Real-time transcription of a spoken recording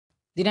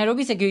The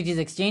Nairobi Securities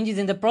Exchange is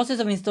in the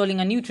process of installing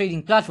a new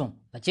trading platform,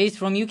 purchased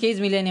from UK's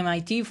Millennium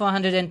IT for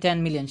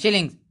 110 million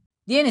shillings.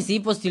 The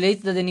NSE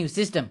postulates that the new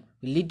system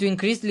will lead to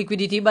increased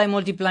liquidity by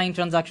multiplying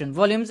transaction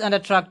volumes and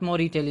attract more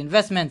retail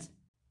investments.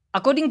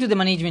 According to the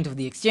management of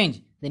the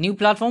exchange, the new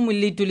platform will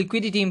lead to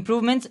liquidity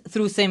improvements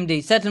through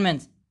same-day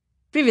settlements.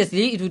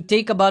 Previously, it would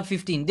take about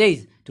 15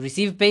 days to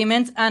receive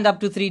payments and up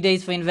to 3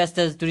 days for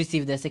investors to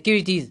receive their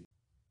securities.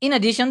 In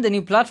addition, the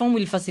new platform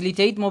will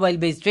facilitate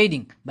mobile-based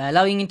trading by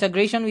allowing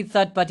integration with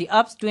third-party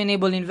apps to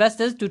enable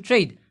investors to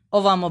trade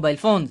over mobile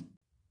phones.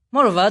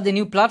 Moreover, the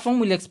new platform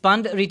will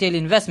expand retail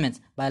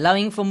investments by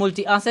allowing for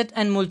multi-asset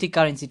and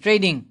multi-currency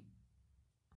trading.